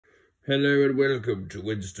Hello and welcome to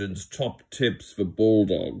Winston's top tips for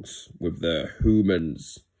Bulldogs with their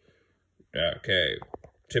humans. Okay,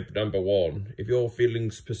 tip number 1. If you're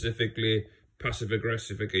feeling specifically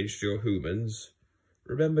passive-aggressive against your humans,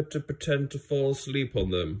 remember to pretend to fall asleep on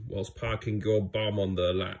them whilst parking your bum on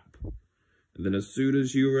their lap. And then as soon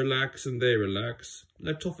as you relax and they relax,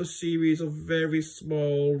 let off a series of very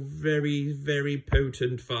small, very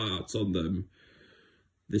potent farts on them.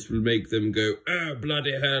 This will make them go, "Ah,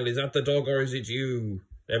 bloody hell, is that the dog or is it you?"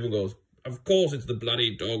 Everyone goes, "Of course it's the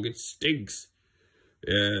bloody dog, it stinks."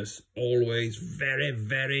 Yes, always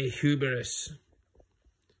very humorous.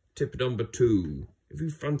 Tip number 2. If you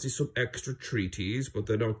fancy some extra treaties, but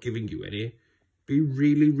they're not giving you any, be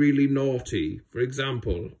really naughty. For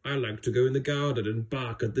example, I like to go in the garden and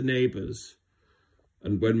bark at the neighbours.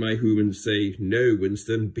 And when my humans say, "No,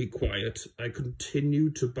 Winston, be quiet," I continue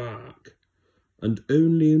to bark. And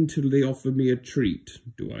only until they offer me a treat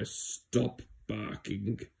do I stop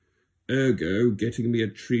barking. Ergo, getting me a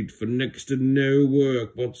treat for next to no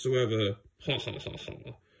work whatsoever. Ha ha ha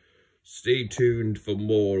ha. Stay tuned for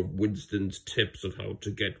more of Winston's tips of how to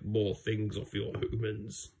get more things off your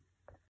humans.